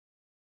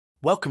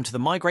Welcome to the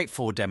Migrate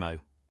 4 demo.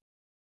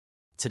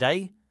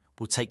 Today,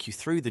 we'll take you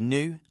through the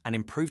new and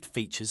improved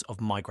features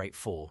of Migrate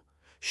 4,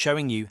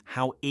 showing you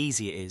how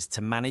easy it is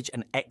to manage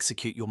and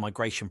execute your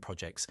migration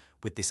projects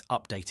with this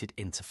updated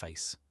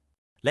interface.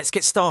 Let's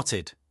get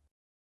started.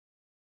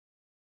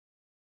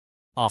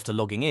 After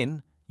logging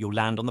in, you'll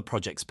land on the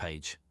Projects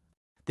page.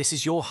 This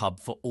is your hub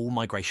for all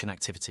migration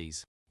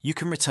activities. You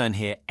can return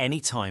here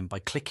anytime by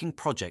clicking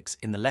Projects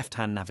in the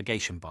left-hand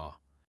navigation bar.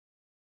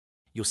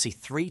 You'll see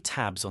 3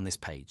 tabs on this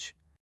page.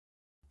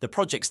 The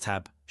Projects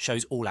tab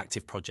shows all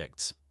active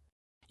projects.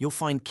 You'll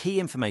find key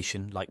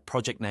information like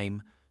project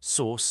name,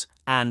 source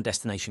and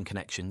destination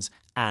connections,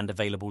 and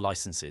available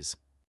licenses.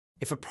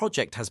 If a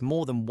project has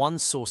more than one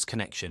source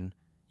connection,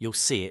 you'll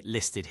see it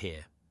listed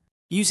here.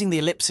 Using the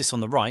ellipsis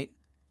on the right,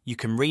 you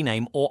can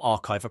rename or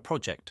archive a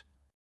project.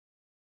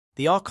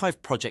 The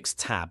Archive Projects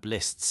tab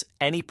lists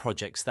any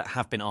projects that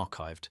have been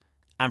archived,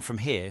 and from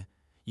here,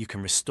 you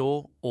can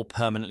restore or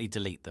permanently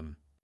delete them.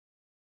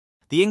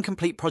 The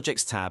Incomplete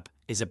Projects tab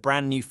is a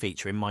brand new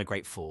feature in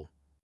Migrate 4.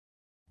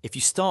 If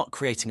you start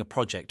creating a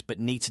project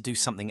but need to do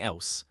something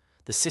else,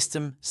 the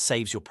system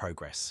saves your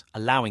progress,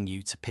 allowing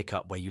you to pick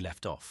up where you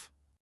left off.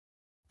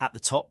 At the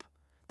top,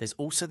 there's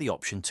also the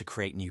option to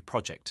create new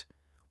project,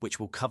 which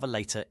we'll cover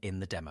later in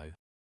the demo.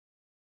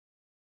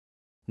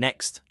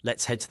 Next,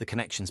 let's head to the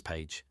Connections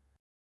page,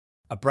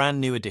 a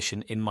brand new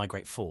addition in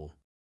Migrate 4.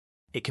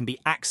 It can be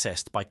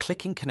accessed by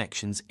clicking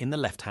Connections in the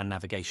left-hand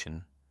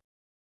navigation.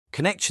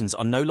 Connections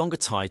are no longer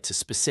tied to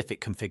specific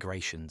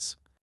configurations.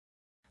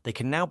 They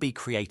can now be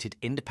created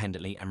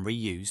independently and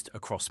reused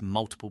across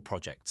multiple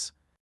projects.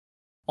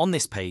 On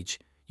this page,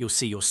 you'll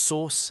see your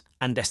source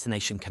and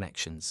destination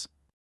connections.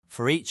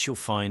 For each, you'll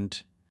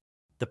find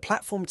the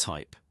platform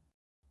type,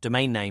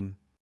 domain name,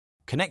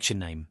 connection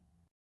name,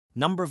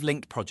 number of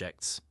linked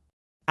projects,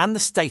 and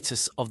the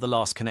status of the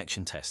last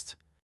connection test.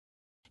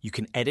 You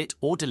can edit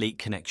or delete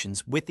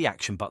connections with the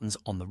action buttons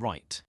on the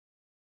right.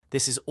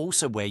 This is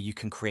also where you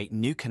can create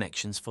new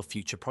connections for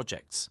future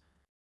projects.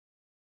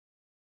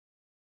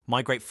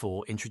 Migrate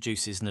 4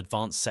 introduces an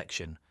advanced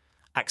section,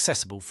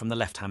 accessible from the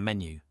left-hand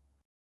menu.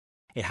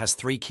 It has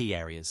 3 key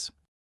areas.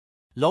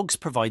 Logs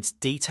provides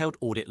detailed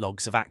audit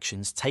logs of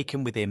actions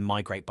taken within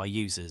Migrate by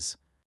users.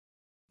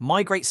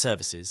 Migrate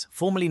Services,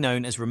 formerly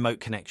known as Remote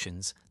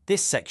Connections,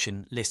 this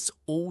section lists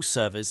all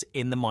servers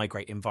in the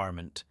Migrate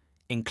environment,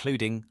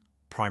 including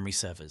primary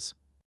servers.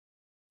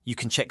 You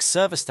can check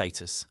server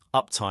status,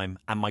 uptime,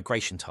 and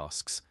migration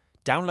tasks,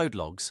 download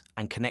logs,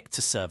 and connect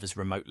to servers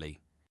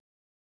remotely.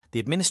 The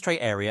Administrate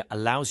area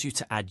allows you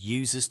to add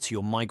users to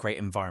your Migrate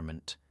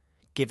environment,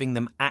 giving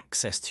them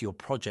access to your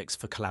projects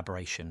for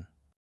collaboration.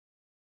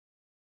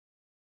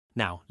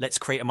 Now, let's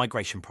create a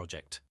migration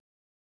project.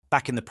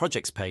 Back in the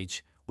Projects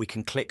page, we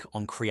can click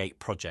on Create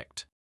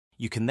Project.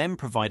 You can then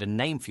provide a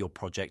name for your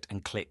project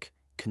and click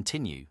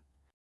Continue.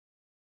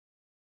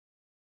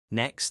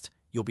 Next,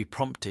 you'll be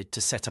prompted to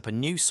set up a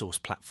new source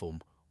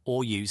platform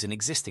or use an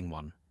existing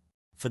one.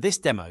 For this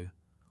demo,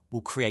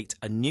 we'll create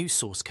a new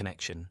source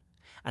connection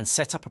and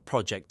set up a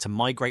project to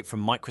migrate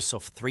from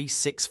Microsoft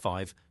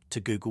 365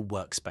 to Google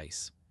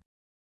Workspace.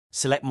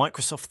 Select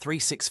Microsoft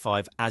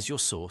 365 as your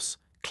source,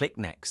 click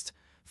Next,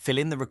 fill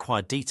in the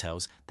required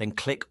details, then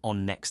click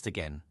on Next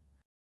again.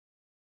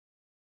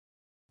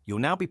 You'll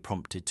now be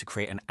prompted to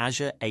create an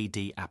Azure AD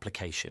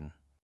application.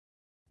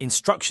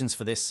 Instructions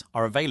for this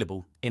are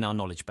available in our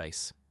knowledge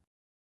base.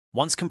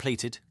 Once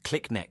completed,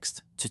 click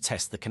Next to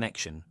test the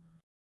connection.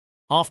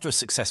 After a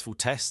successful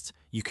test,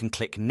 you can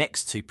click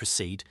Next to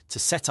proceed to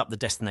set up the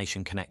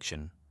destination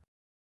connection.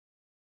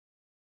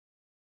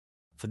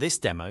 For this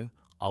demo,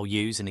 I'll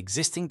use an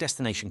existing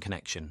destination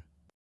connection.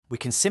 We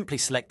can simply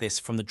select this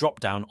from the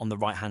drop-down on the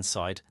right-hand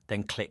side,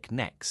 then click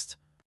Next.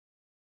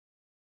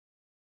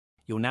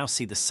 You'll now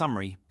see the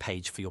summary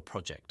page for your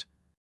project.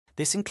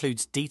 This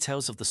includes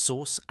details of the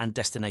source and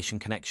destination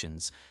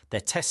connections,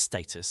 their test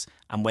status,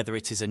 and whether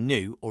it is a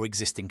new or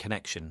existing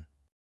connection.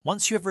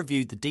 Once you have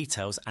reviewed the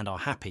details and are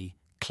happy,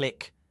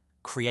 click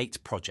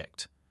Create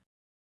Project.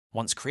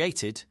 Once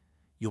created,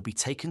 you'll be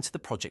taken to the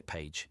project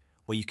page,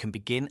 where you can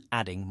begin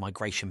adding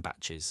migration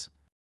batches.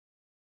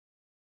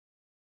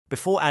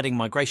 Before adding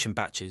migration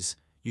batches,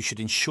 you should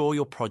ensure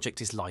your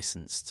project is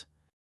licensed.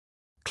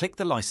 Click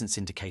the license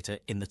indicator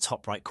in the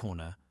top right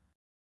corner,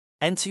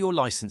 enter your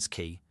license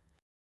key,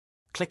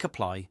 click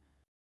Apply,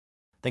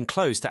 then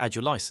close to add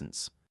your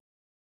license.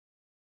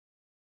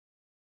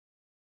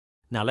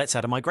 Now let's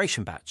add a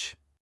migration batch.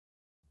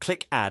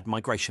 Click Add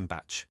Migration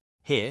Batch.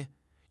 Here,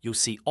 you'll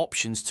see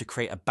options to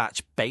create a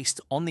batch based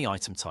on the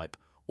item type,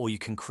 or you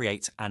can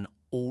create an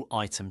All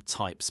Item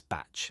Types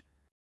batch.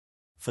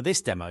 For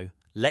this demo,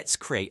 let's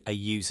create a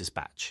Users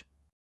batch.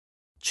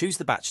 Choose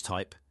the batch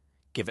type,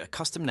 give it a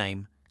custom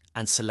name,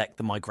 and select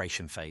the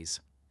migration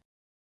phase.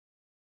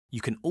 You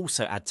can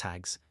also add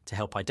tags to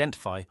help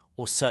identify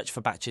or search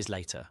for batches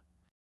later.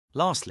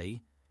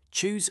 Lastly,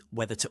 choose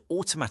whether to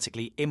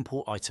automatically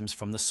import items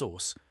from the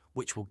source,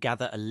 which will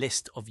gather a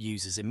list of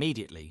users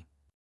immediately.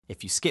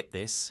 If you skip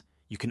this,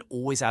 you can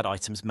always add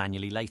items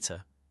manually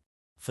later.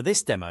 For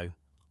this demo,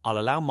 I'll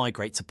allow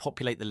Migrate to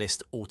populate the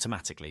list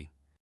automatically.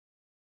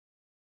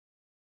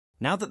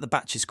 Now that the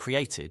batch is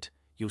created,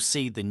 you'll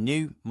see the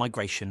new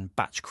migration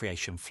batch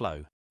creation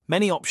flow.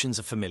 Many options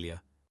are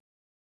familiar.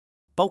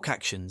 Bulk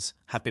actions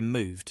have been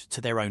moved to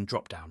their own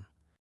dropdown.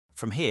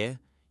 From here,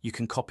 you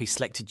can copy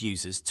selected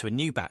users to a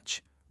new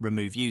batch,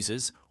 remove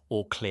users,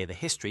 or clear the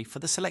history for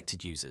the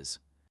selected users.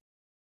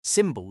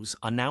 Symbols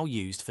are now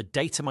used for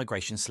data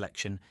migration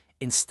selection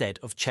instead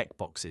of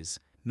checkboxes,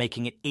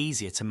 making it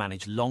easier to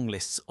manage long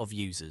lists of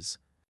users.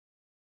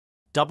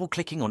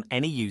 Double-clicking on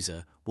any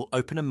user will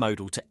open a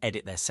modal to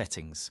edit their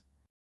settings.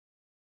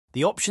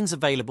 The options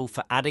available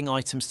for adding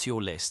items to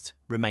your list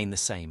remain the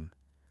same,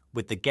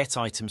 with the Get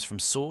Items from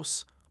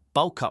Source,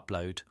 Bulk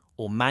Upload,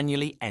 or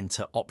Manually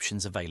Enter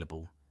options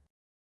available.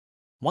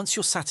 Once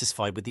you're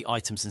satisfied with the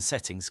items and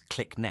settings,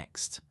 click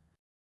Next.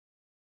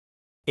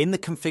 In the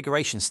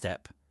configuration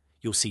step,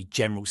 you'll see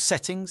General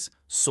Settings,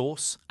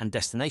 Source and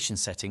Destination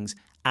Settings,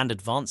 and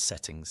Advanced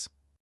Settings.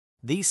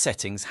 These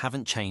settings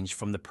haven't changed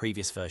from the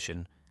previous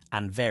version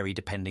and vary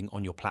depending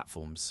on your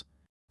platforms.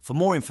 For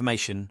more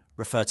information,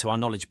 refer to our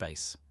knowledge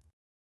base.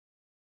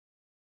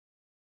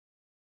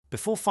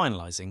 Before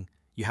finalizing,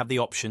 you have the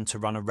option to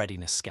run a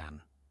readiness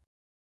scan.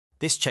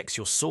 This checks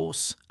your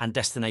source and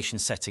destination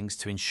settings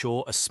to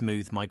ensure a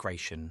smooth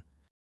migration.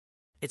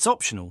 It's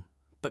optional,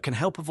 but can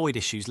help avoid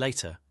issues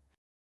later.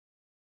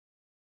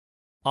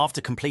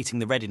 After completing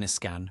the readiness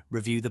scan,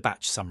 review the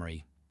batch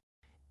summary.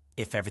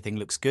 If everything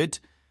looks good,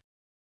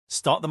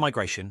 start the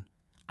migration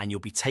and you'll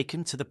be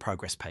taken to the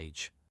progress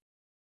page.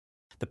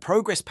 The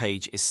progress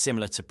page is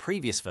similar to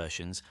previous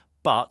versions,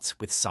 but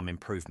with some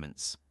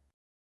improvements.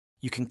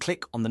 You can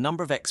click on the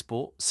number of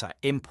exports,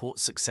 import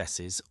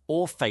successes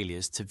or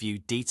failures to view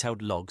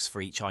detailed logs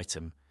for each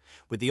item,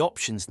 with the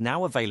options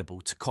now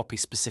available to copy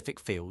specific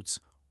fields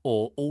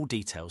or all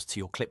details to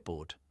your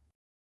clipboard.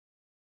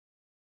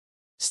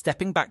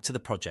 Stepping back to the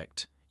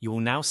project, you will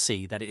now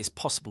see that it is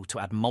possible to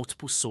add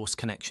multiple source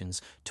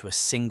connections to a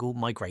single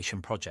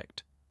migration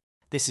project.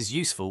 This is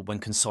useful when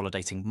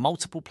consolidating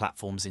multiple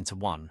platforms into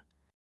one.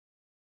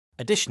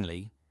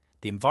 Additionally,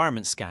 the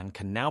environment scan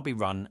can now be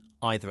run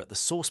either at the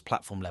source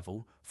platform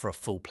level for a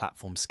full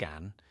platform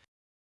scan,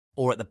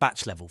 or at the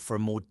batch level for a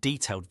more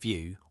detailed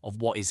view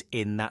of what is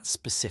in that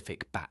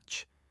specific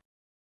batch.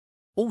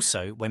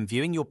 Also, when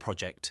viewing your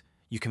project,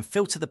 you can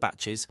filter the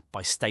batches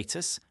by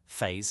status,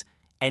 phase,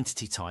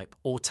 entity type,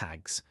 or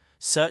tags,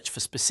 search for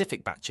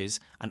specific batches,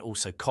 and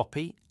also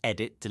copy,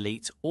 edit,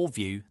 delete, or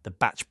view the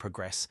batch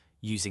progress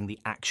using the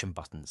action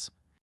buttons.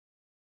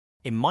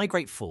 In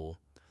Migrate 4,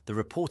 the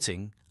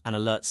reporting and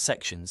alerts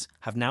sections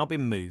have now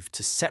been moved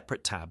to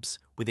separate tabs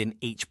within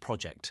each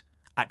project,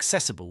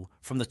 accessible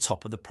from the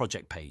top of the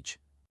project page.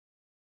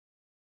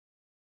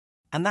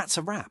 And that's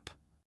a wrap.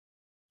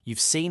 You've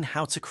seen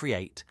how to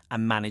create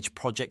and manage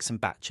projects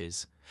and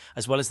batches,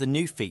 as well as the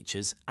new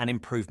features and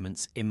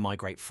improvements in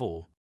Migrate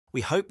 4.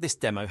 We hope this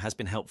demo has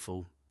been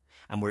helpful,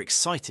 and we're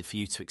excited for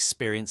you to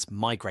experience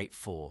Migrate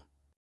 4.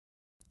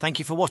 Thank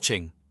you for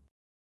watching.